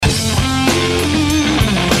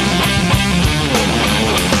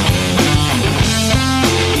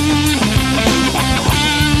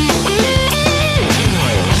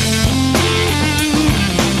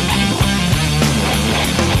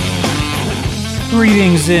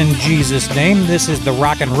Greetings in Jesus' name. This is the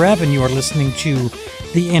Rockin' Rev, and you are listening to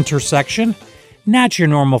The Intersection, not your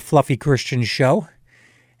normal fluffy Christian show.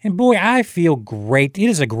 And boy, I feel great. It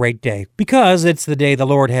is a great day because it's the day the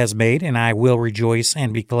Lord has made, and I will rejoice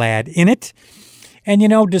and be glad in it. And you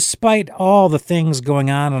know, despite all the things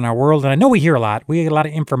going on in our world, and I know we hear a lot, we get a lot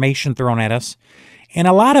of information thrown at us, and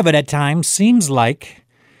a lot of it at times seems like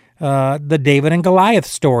the David and Goliath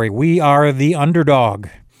story. We are the underdog.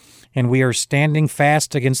 And we are standing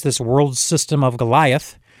fast against this world system of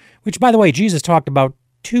Goliath, which, by the way, Jesus talked about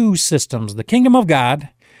two systems, the kingdom of God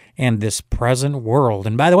and this present world.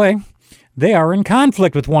 And by the way, they are in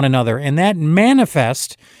conflict with one another, and that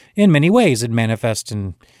manifests in many ways. It manifests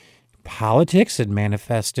in politics, it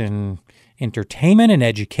manifests in entertainment and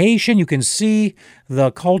education. You can see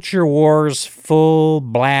the culture wars full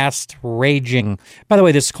blast raging. By the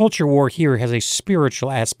way, this culture war here has a spiritual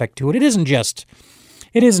aspect to it. It isn't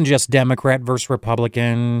just Democrat versus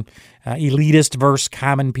Republican, elitist versus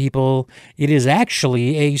common people. It is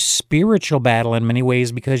actually a spiritual battle in many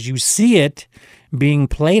ways because you see it being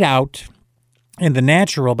played out in the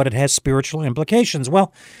natural, but it has spiritual implications.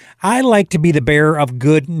 Well, I like to be the bearer of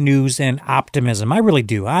good news and optimism. I really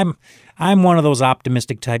do. I'm one of those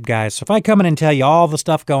optimistic type guys. So if I come in and tell you all the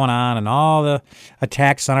stuff going on and all the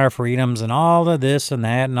attacks on our freedoms and all the this and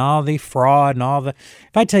that and all the fraud and all the...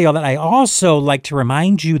 If I tell you all that, I also like to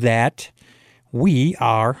remind you that we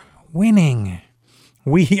are winning.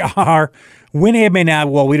 We are winning. It may not,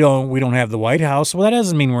 well, we don't have the White House. Well, that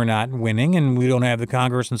doesn't mean we're not winning, and we don't have the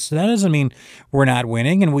Congress, and so that doesn't mean we're not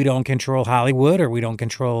winning, and we don't control Hollywood, or we don't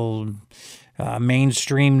control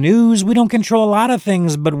mainstream news. We don't control a lot of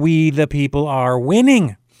things, but we, the people, are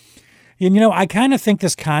winning. And, you know, I kind of think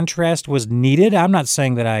this contrast was needed. I'm not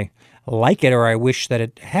saying that I like it or I wish that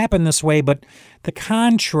it happened this way, but the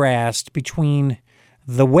contrast between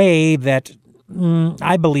the way that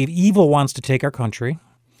I believe evil wants to take our country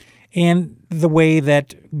and the way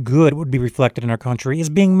that good would be reflected in our country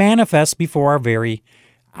is being manifest before our very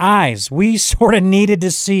eyes. We sort of needed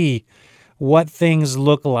to see what things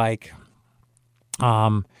look like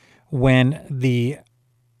when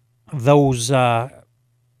those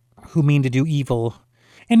who mean to do evil,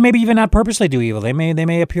 and maybe even not purposely do evil, they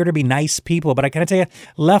may appear to be nice people, but I gotta tell you,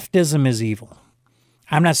 leftism is evil.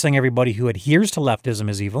 I'm not saying everybody who adheres to leftism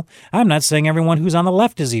is evil. I'm not saying everyone who's on the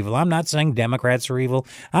left is evil. I'm not saying Democrats are evil.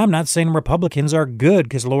 I'm not saying Republicans are good,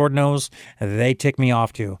 because Lord knows they tick me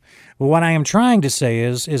off too. But what I am trying to say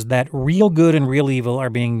is that real good and real evil are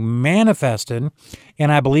being manifested,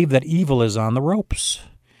 and I believe that evil is on the ropes.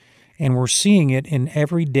 And we're seeing it in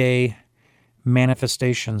everyday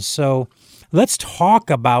manifestations. So let's talk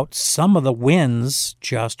about some of the wins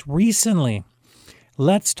just recently.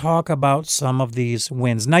 Let's talk about some of these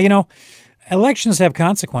wins. Now, you know, elections have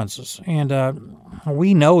consequences, and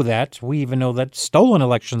we know that. We even know that stolen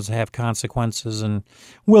elections have consequences, and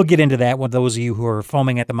we'll get into that with those of you who are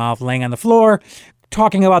foaming at the mouth, laying on the floor,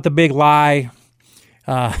 talking about the big lie,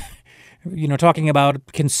 talking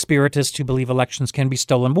about conspiratists who believe elections can be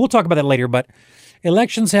stolen. We'll talk about that later, but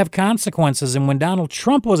elections have consequences, and when Donald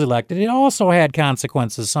Trump was elected, it also had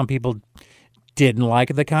consequences. Some people didn't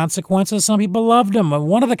like the consequences. Some people loved them.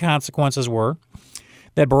 One of the consequences were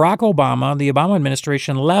that Barack Obama, the Obama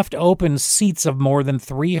administration, left open seats of more than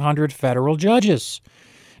 300 federal judges.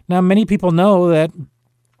 Now, many people know that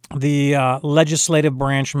the legislative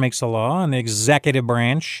branch makes a law, and the executive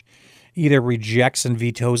branch either rejects and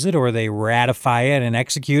vetoes it, or they ratify it and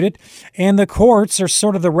execute it. And the courts are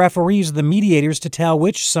sort of the referees, the mediators, to tell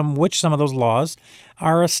which some of those laws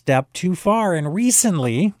are a step too far. And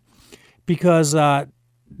recently, because the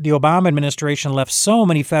Obama administration left so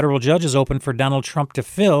many federal judges open for Donald Trump to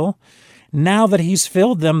fill, now that he's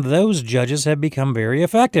filled them, those judges have become very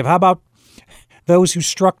effective. How about those who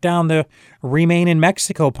struck down the Remain in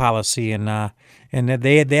Mexico policy, and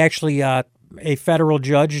they actually, a federal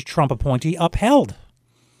judge, Trump appointee, upheld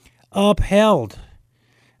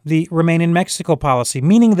the Remain in Mexico policy,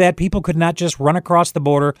 meaning that people could not just run across the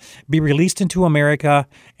border, be released into America,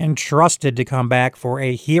 and trusted to come back for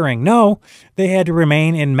a hearing. No, they had to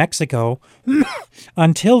remain in Mexico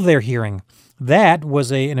until their hearing. That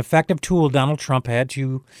was an effective tool Donald Trump had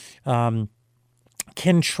to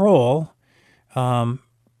control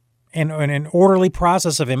an orderly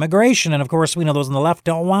process of immigration. And of course, we know those on the left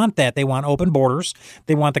don't want that. They want open borders.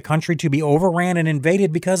 They want the country to be overran and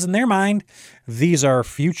invaded because in their mind, these are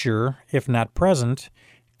future, if not present,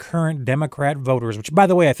 current Democrat voters, which, by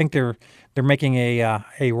the way, I think they're making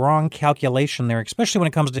a wrong calculation there, especially when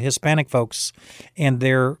it comes to Hispanic folks, and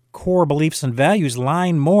their core beliefs and values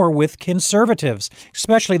line more with conservatives,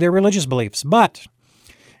 especially their religious beliefs. But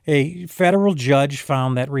a federal judge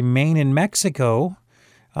found that Remain in Mexico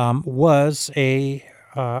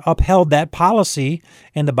upheld that policy,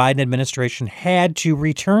 and the Biden administration had to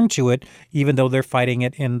return to it, even though they're fighting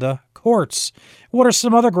it in the courts. What are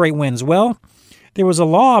some other great wins? Well, there was a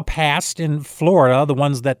law passed in Florida, the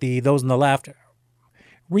ones that those on the left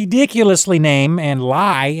ridiculously name and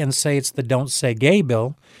lie and say it's the Don't Say Gay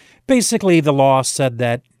bill. Basically, the law said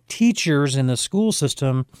that teachers in the school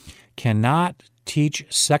system cannot teach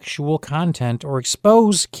sexual content or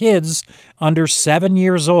expose kids under 7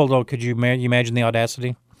 years old. Oh, could you imagine the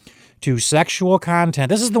audacity? To sexual content.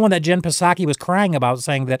 This is the one that Jen Psaki was crying about,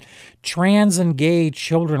 saying that trans and gay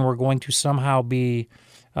children were going to somehow be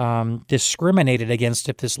discriminated against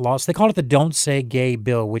if this law. So they called it the Don't Say Gay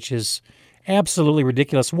bill, which is absolutely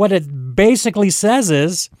ridiculous. What it basically says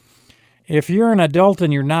is, if you're an adult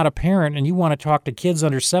and you're not a parent and you want to talk to kids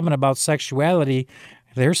under 7 about sexuality,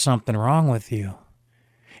 there's something wrong with you.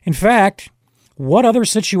 In fact, what other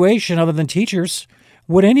situation other than teachers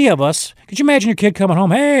would any of us, could you imagine your kid coming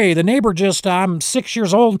home, hey, the neighbor I'm 6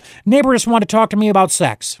 years old, neighbor just wanted to talk to me about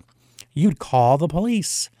sex. You'd call the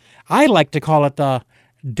police. I like to call it the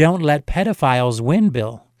Don't Let Pedophiles Win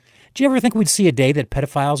bill. Do you ever think we'd see a day that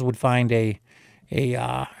pedophiles would find a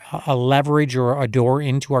leverage or a door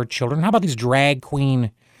into our children? How about these drag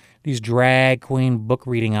queen book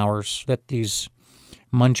reading hours that these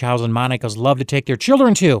Munchausen Monicas love to take their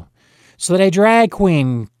children to, so that a drag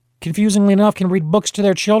queen, confusingly enough, can read books to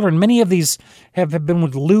their children. Many of these have been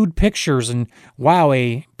with lewd pictures, and wow,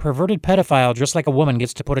 a perverted pedophile, just like a woman,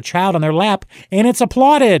 gets to put a child on their lap, and it's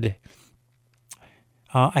applauded.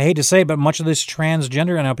 I hate to say it, but much of this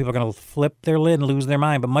transgender, I know people are going to flip their lid and lose their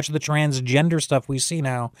mind, but much of the transgender stuff we see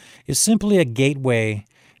now is simply a gateway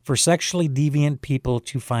for sexually deviant people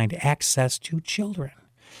to find access to children.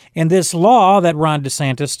 And this law that Ron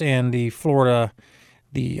DeSantis and the Florida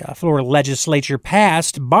legislature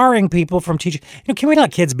passed, barring people from teaching, can we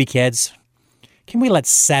let kids be kids? Can we let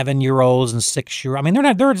 7-year-olds and 6-year-olds? I mean,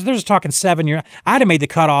 they're just talking 7-year. I'd have made the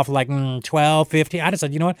cutoff like 12, 15. I'd have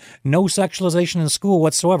said, you know what? No sexualization in school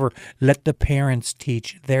whatsoever. Let the parents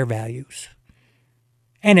teach their values.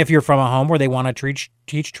 And if you're from a home where they want to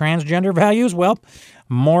teach transgender values, well,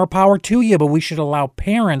 more power to you, but we should allow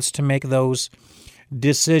parents to make those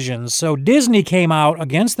decisions. So Disney came out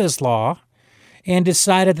against this law and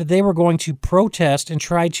decided that they were going to protest and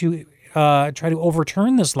try to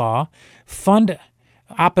overturn this law, fund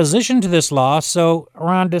opposition to this law. So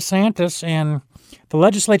Ron DeSantis and the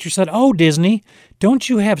legislature said, "Oh, Disney, don't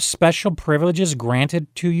you have special privileges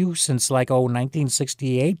granted to you since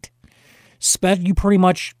 1968? You pretty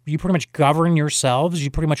much govern yourselves. You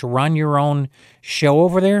pretty much run your own show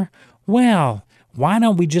over there. Well, why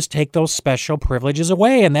don't we just take those special privileges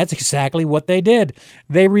away?" And that's exactly what they did.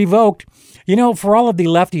 They revoked. For all of the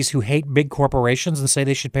lefties who hate big corporations and say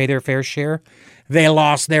they should pay their fair share, they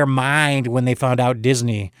lost their mind when they found out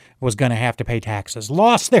Disney was going to have to pay taxes.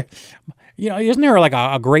 Isn't there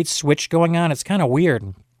a great switch going on? It's kind of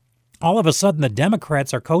weird. All of a sudden, the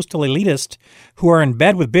Democrats are coastal elitists who are in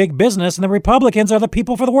bed with big business, and the Republicans are the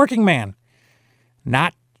people for the working man.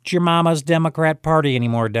 Not your mama's Democrat Party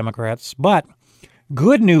anymore, Democrats. But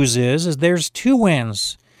good news is there's 2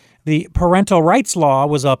 wins. The parental rights law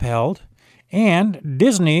was upheld, and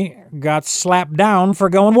Disney got slapped down for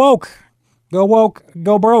going woke. Go woke,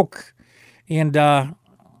 go broke. And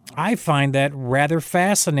I find that rather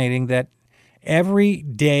fascinating that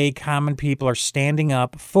everyday common people are standing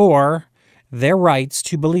up for their rights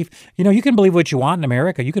to believe. You can believe what you want in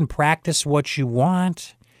America. You can practice what you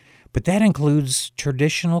want, but that includes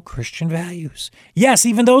traditional Christian values. Yes,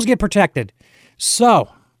 even those get protected. So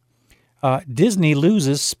Disney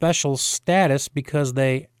loses special status because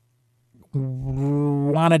they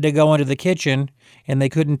wanted to go into the kitchen and they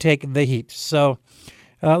couldn't take the heat. So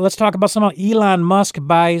let's talk about some. Elon Musk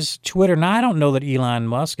buys Twitter. Now, I don't know that Elon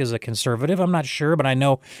Musk is a conservative. I'm not sure, but I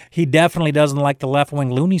know he definitely doesn't like the left-wing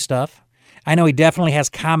loony stuff. I know he definitely has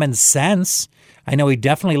common sense. I know he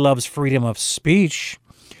definitely loves freedom of speech.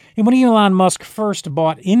 And when Elon Musk first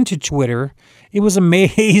bought into Twitter, it was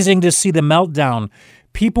amazing to see the meltdown.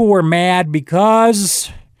 People were mad because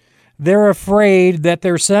they're afraid that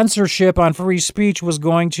their censorship on free speech was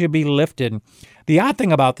going to be lifted. The odd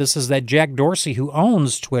thing about this is that Jack Dorsey, who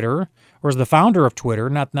owns Twitter, or is the founder of Twitter,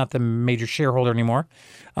 not the major shareholder anymore,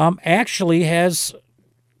 actually has,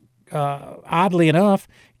 oddly enough,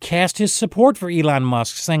 cast his support for Elon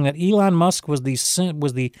Musk, saying that Elon Musk was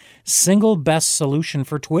the single best solution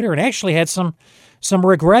for Twitter, and actually had some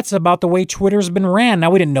regrets about the way Twitter's been ran. Now,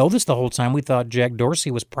 we didn't know this the whole time. We thought Jack Dorsey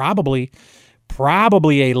was probably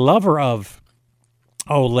a lover of,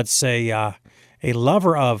 let's say, a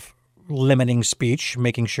lover of limiting speech,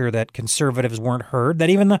 making sure that conservatives weren't heard, that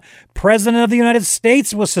even the president of the United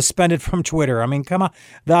States was suspended from Twitter. I mean, come on.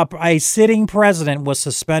 A sitting president was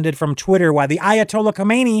suspended from Twitter while the Ayatollah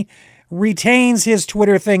Khomeini retains his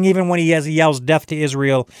Twitter thing even when he yells death to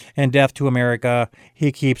Israel and death to America.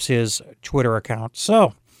 He keeps his Twitter account.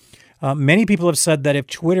 So many people have said that if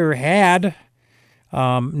Twitter had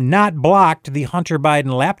not blocked the Hunter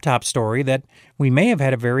Biden laptop story, that we may have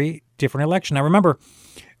had a very different election. Now, remember,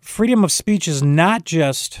 freedom of speech is not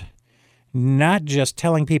just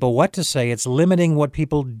telling people what to say. It's limiting what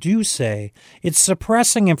people do say. It's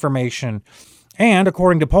suppressing information. And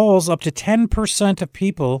according to polls, up to 10% of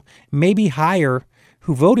people, maybe higher,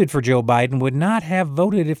 who voted for Joe Biden would not have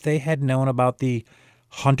voted if they had known about the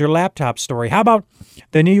Hunter laptop story. How about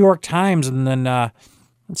the New York Times and then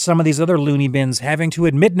some of these other loony bins having to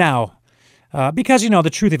admit now, because, the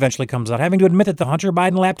truth eventually comes out, having to admit that the Hunter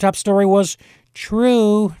Biden laptop story was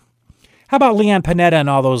true. How about Leon Panetta and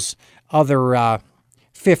all those other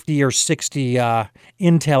 50 or 60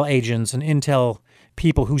 intel agents and intel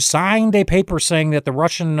people who signed a paper saying that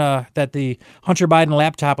the Hunter Biden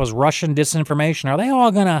laptop was Russian disinformation? Are they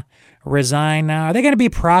all going to resign now? Are they going to be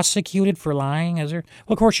prosecuted for lying? Well,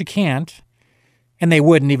 of course you can't. And they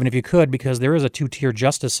wouldn't even if you could, because there is a two-tier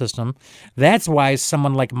justice system. That's why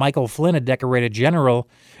someone like Michael Flynn, a decorated general,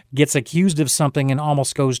 gets accused of something and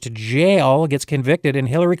almost goes to jail, gets convicted, and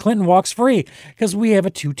Hillary Clinton walks free, because we have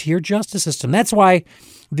a two-tier justice system. That's why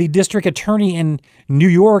the district attorney in New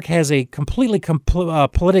York has a completely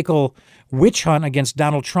political witch hunt against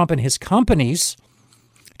Donald Trump and his companies,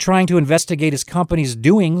 trying to investigate his company's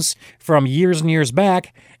doings from years and years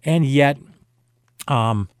back, and yet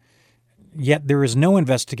there is no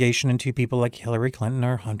investigation into people like Hillary Clinton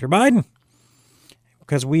or Hunter Biden,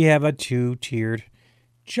 because we have a two-tiered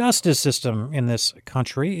justice system in this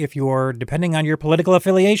country. If you're depending on your political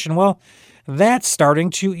affiliation, well, that's starting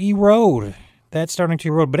to erode.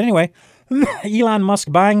 But anyway, Elon Musk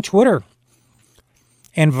buying Twitter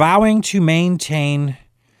and vowing to maintain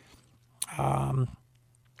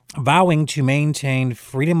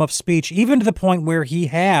freedom of speech, even to the point where he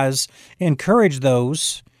has encouraged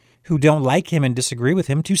those who don't like him and disagree with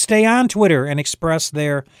him to stay on Twitter and express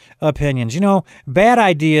their opinions. Bad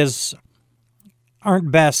ideas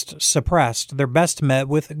aren't best suppressed. They're best met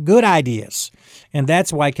with good ideas. And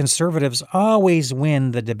that's why conservatives always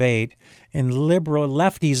win the debate, and liberal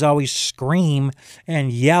lefties always scream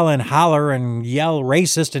and yell and holler and yell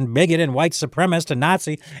racist and bigot and white supremacist and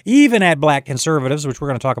Nazi, even at black conservatives, which we're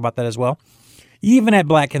going to talk about that as well, even at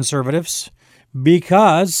black conservatives,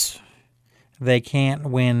 because they can't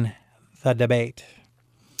win the debate.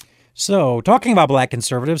 So, talking about black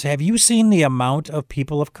conservatives, have you seen the amount of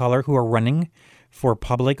people of color who are running for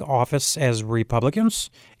public office as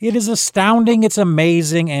Republicans? It is astounding, it's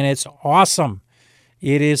amazing, and it's awesome.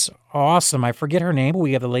 It is awesome. I forget her name, but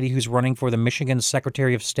we have the lady who's running for the Michigan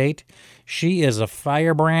Secretary of State. She is a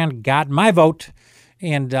firebrand, got my vote,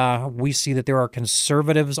 and we see that there are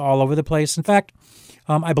conservatives all over the place. In fact,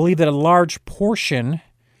 I believe that a large portion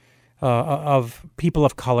of people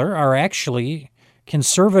of color are actually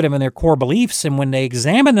conservative in their core beliefs, and when they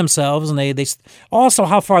examine themselves, and they also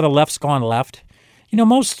how far the left's gone left.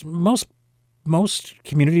 Most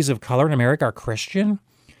communities of color in America are Christian.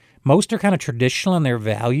 Most are kind of traditional in their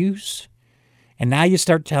values. And now you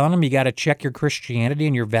start telling them you got to check your Christianity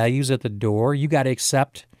and your values at the door. You got to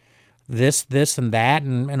accept this, and that,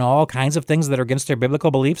 and all kinds of things that are against their biblical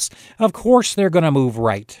beliefs. Of course they're going to move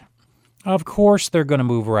right.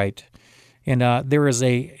 And there is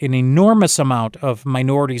an enormous amount of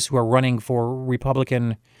minorities who are running for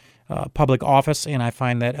Republican public office, and I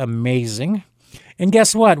find that amazing. And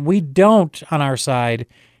guess what? We don't, on our side,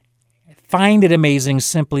 find it amazing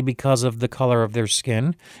simply because of the color of their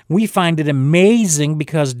skin. We find it amazing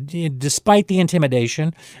because despite the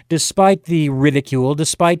intimidation, despite the ridicule,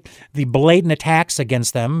 despite the blatant attacks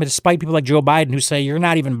against them, despite people like Joe Biden who say you're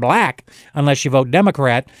not even black unless you vote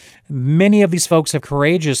Democrat, many of these folks have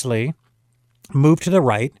courageously moved to the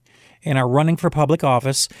right and are running for public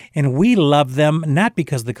office, and we love them not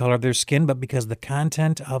because of the color of their skin, but because of the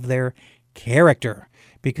content of their character,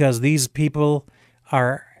 because these people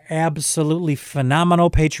are absolutely phenomenal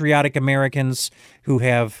patriotic Americans who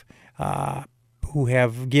have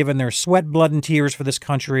given their sweat, blood, and tears for this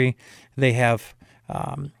country. They have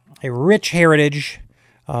a rich heritage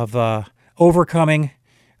of overcoming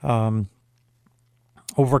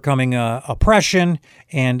oppression,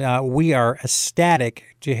 and we are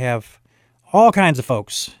ecstatic to have all kinds of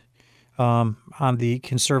folks on the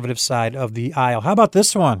conservative side of the aisle. How about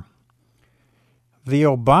this one? The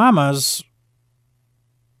Obamas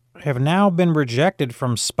have now been rejected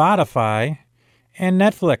from Spotify and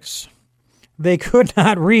Netflix. They could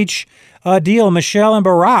not reach a deal. Michelle and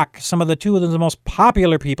Barack, some of the two of the most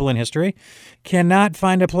popular people in history, cannot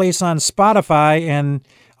find a place on Spotify. And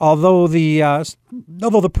although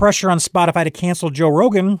the pressure on Spotify to cancel Joe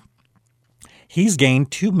Rogan, he's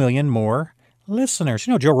gained 2 million more listeners.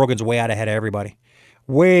 You know, Joe Rogan's way out ahead of everybody.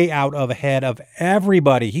 Way out ahead of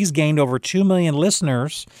everybody. He's gained over 2 million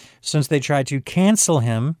listeners since they tried to cancel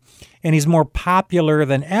him, and he's more popular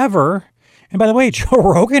than ever. And by the way, Joe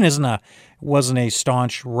Rogan wasn't a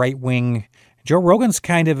staunch right-wing. Joe Rogan's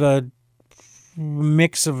kind of a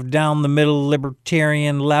mix of down the middle,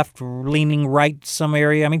 libertarian, left-leaning right some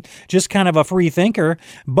area. I mean, just kind of a free thinker.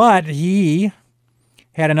 But he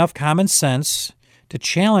had enough common sense to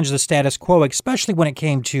challenge the status quo, especially when it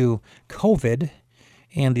came to COVID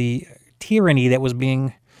and the tyranny that was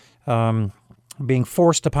being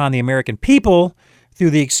forced upon the American people through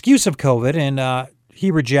the excuse of COVID. And he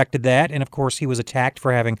rejected that, and of course he was attacked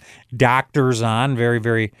for having doctors on, very,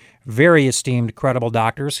 very, very esteemed, credible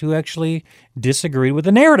doctors who actually disagreed with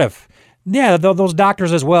the narrative. Yeah, those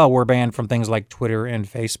doctors as well were banned from things like Twitter and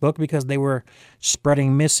Facebook because they were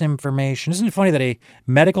spreading misinformation. Isn't it funny that a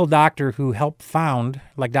medical doctor who helped found,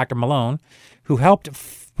 like Dr. Malone, who helped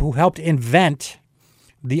invent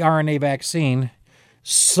the RNA vaccine,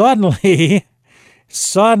 suddenly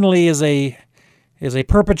is a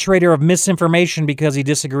perpetrator of misinformation because he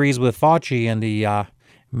disagrees with Fauci and the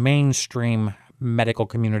mainstream medical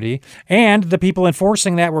community. And the people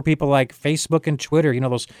enforcing that were people like Facebook and Twitter,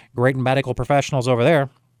 those great medical professionals over there.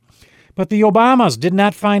 But the Obamas did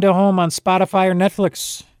not find a home on Spotify or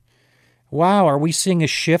Netflix. Wow, are we seeing a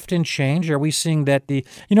shift and change? Are we seeing that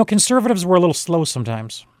conservatives were a little slow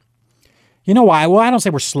sometimes? You know why? Well, I don't say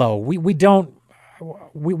we're slow. We don't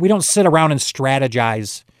sit around and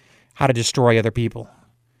strategize how to destroy other people.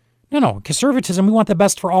 No. Conservatism, we want the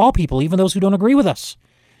best for all people, even those who don't agree with us.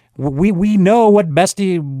 We know what best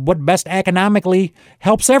economically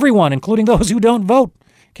helps everyone, including those who don't vote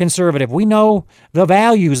conservative. We know the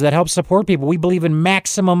values that help support people. We believe in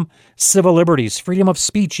maximum civil liberties, freedom of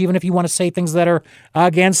speech, even if you want to say things that are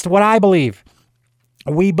against what I believe.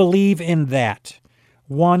 We believe in that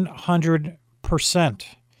 100%.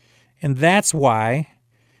 And that's why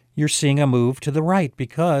you're seeing a move to the right,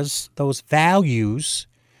 because those values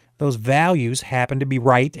happen to be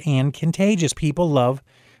right and contagious. People love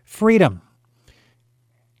freedom.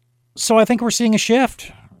 So I think we're seeing a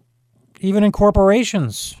shift, even in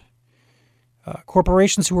corporations.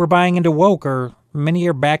 Corporations who were buying into woke, many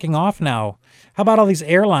are backing off now. How about all these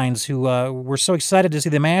airlines who were so excited to see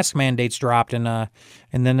the mask mandates dropped, and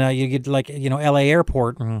then you get L.A.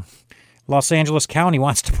 Airport and Los Angeles County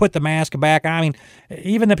wants to put the mask back on. I mean,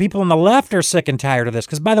 even the people on the left are sick and tired of this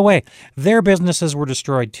because, by the way, their businesses were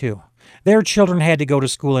destroyed too. Their children had to go to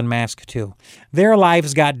school in masks too. Their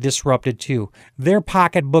lives got disrupted too. Their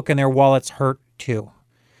pocketbook and their wallets hurt too.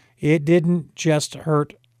 It didn't just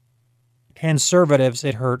hurt conservatives,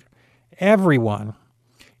 it hurt everyone.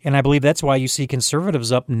 And I believe that's why you see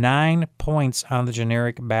conservatives up 9 points on the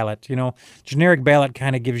generic ballot. Generic ballot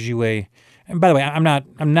kind of gives you a... And by the way, I'm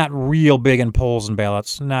not real big in polls and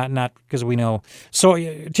ballots, not because we know. So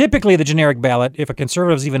typically the generic ballot, if a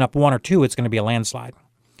conservative's even up 1 or 2, it's going to be a landslide.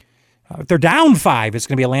 If they're down 5, it's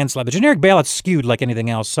going to be a landslide. The generic ballot's skewed like anything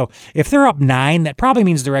else. So if they're up 9, that probably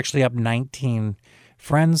means they're actually up 19.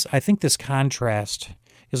 Friends, I think this contrast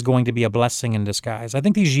is going to be a blessing in disguise. I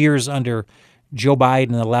think these years under Joe Biden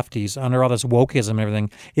and the lefties, under all this wokeism and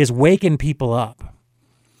everything, is waking people up.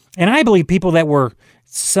 And I believe people that were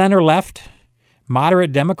center-left,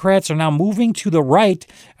 moderate Democrats are now moving to the right,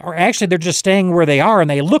 or actually they're just staying where they are, and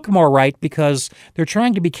they look more right because they're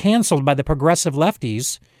trying to be canceled by the progressive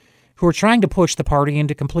lefties who are trying to push the party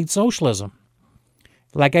into complete socialism.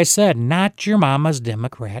 Like I said, not your mama's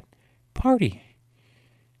Democrat Party.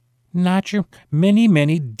 Not your...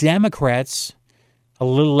 Many Democrats, a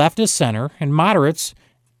little left of center, and moderates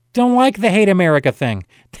don't like the hate America thing.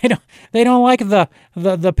 They don't like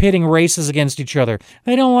the pitting races against each other.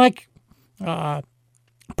 They don't like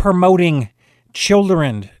promoting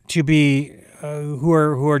children to be who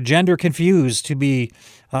are gender confused to be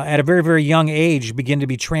at a very, very young age begin to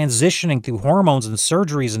be transitioning through hormones and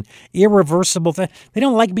surgeries and irreversible things. They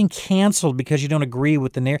don't like being canceled because you don't agree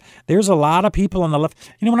with the narrative. There's a lot of people on the left.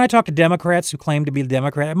 When I talk to Democrats who claim to be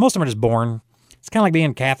Democrat, most of them are just born. It's kind of like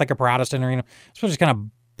being Catholic or Protestant, or it's just kind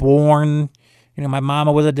of born. My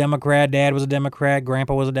mama was a Democrat, dad was a Democrat,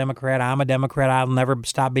 grandpa was a Democrat, I'm a Democrat, I'll never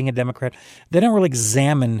stop being a Democrat. They don't really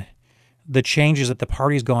examine the changes that the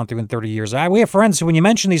party's gone through in 30 years. We have friends who, when you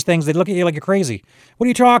mention these things, they look at you like you're crazy. What are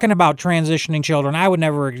you talking about, transitioning children? I would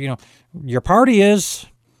never, your party is.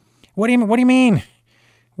 What do you mean?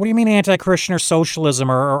 What do you mean anti-Christian or socialism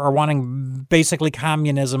or wanting basically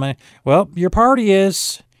communism? Well, your party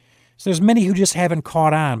is. So there's many who just haven't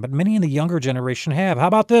caught on, but many in the younger generation have. How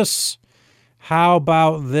about this?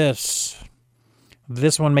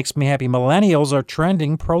 This one makes me happy. Millennials are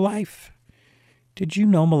trending pro-life. Did you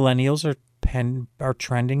know millennials are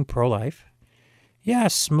trending pro-life?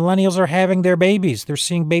 Yes, millennials are having their babies. They're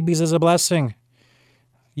seeing babies as a blessing.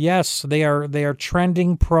 Yes, they are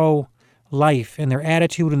trending pro-life in their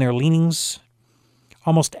attitude and their leanings.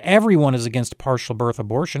 Almost everyone is against partial birth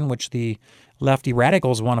abortion, which the lefty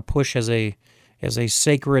radicals want to push as a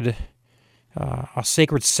sacred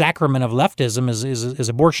sacrament of leftism is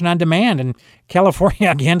abortion on demand. And California,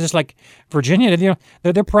 again, just like Virginia,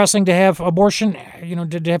 they're pressing to have abortion,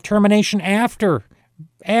 to have termination after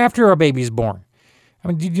a baby's born. I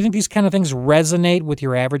mean, do you think these kind of things resonate with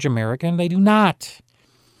your average American? They do not.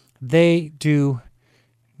 They do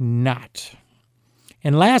not.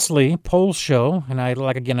 And lastly, polls show, and I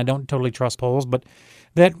don't totally trust polls, but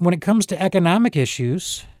that when it comes to economic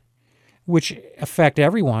issues, which affect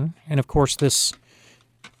everyone, and of course this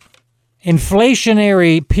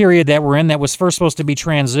inflationary period that we're in that was first supposed to be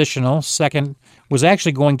transitional, second was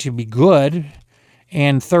actually going to be good,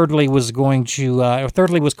 and thirdly was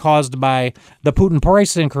caused by the Putin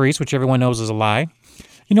price increase, which everyone knows is a lie.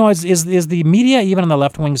 Is the media, even on the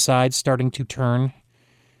left-wing side, starting to turn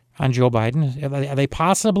on Joe Biden? Are they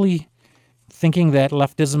possibly thinking that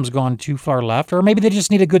leftism's gone too far left? Or maybe they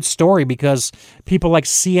just need a good story because people like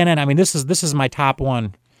CNN, I mean, this is my top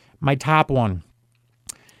one. My top one.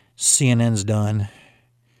 CNN's done.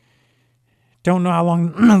 Don't know how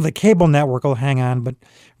long the cable network will hang on, but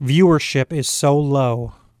viewership is so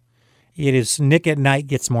low. It is Nick at Night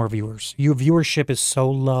gets more viewers. Your viewership is so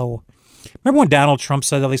low. Remember when Donald Trump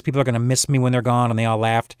said all these people are going to miss me when they're gone, and they all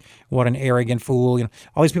laughed? What an arrogant fool.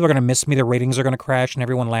 All these people are going to miss me. Their ratings are going to crash, and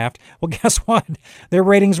everyone laughed. Well, guess what? Their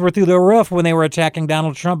ratings were through the roof when they were attacking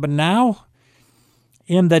Donald Trump, but now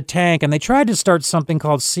in the tank. And they tried to start something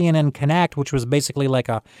called CNN Connect, which was basically like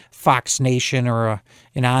a Fox Nation or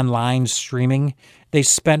an online streaming. They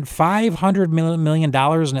spent $500 million,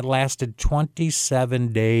 and it lasted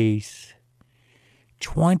 27 days.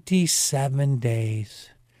 27 days.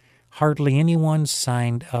 Hardly anyone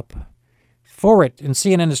signed up for it. And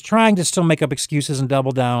CNN is trying to still make up excuses and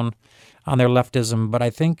double down on their leftism. But I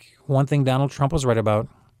think one thing Donald Trump was right about,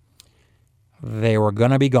 they were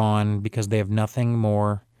going to be gone because they have nothing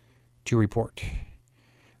more to report.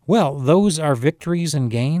 Well, those are victories and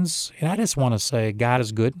gains. And I just want to say God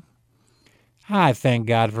is good. I thank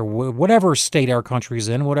God for whatever state our country's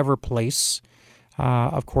in, whatever place.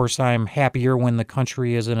 Of course, I'm happier when the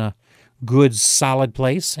country is in a good, solid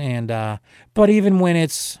place. And but even when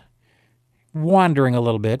it's wandering a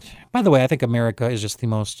little bit. By the way, I think America is just the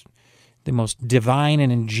most divine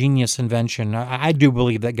and ingenious invention. I do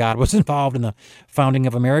believe that God was involved in the founding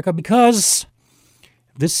of America because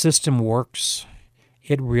this system works.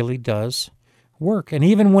 It really does work. And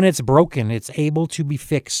even when it's broken, it's able to be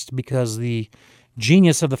fixed because the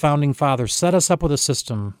genius of the founding fathers set us up with a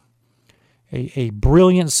system, a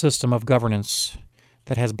brilliant system of governance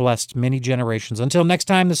that has blessed many generations. Until next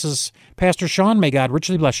time, this is Pastor Sean. May God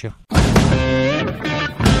richly bless you.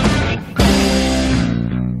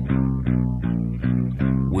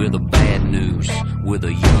 We're the bad news, we're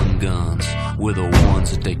the young guns, we're the ones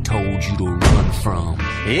that they told you to run from.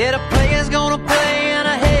 Yeah, the player's gonna play and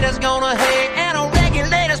a hater's gonna hate.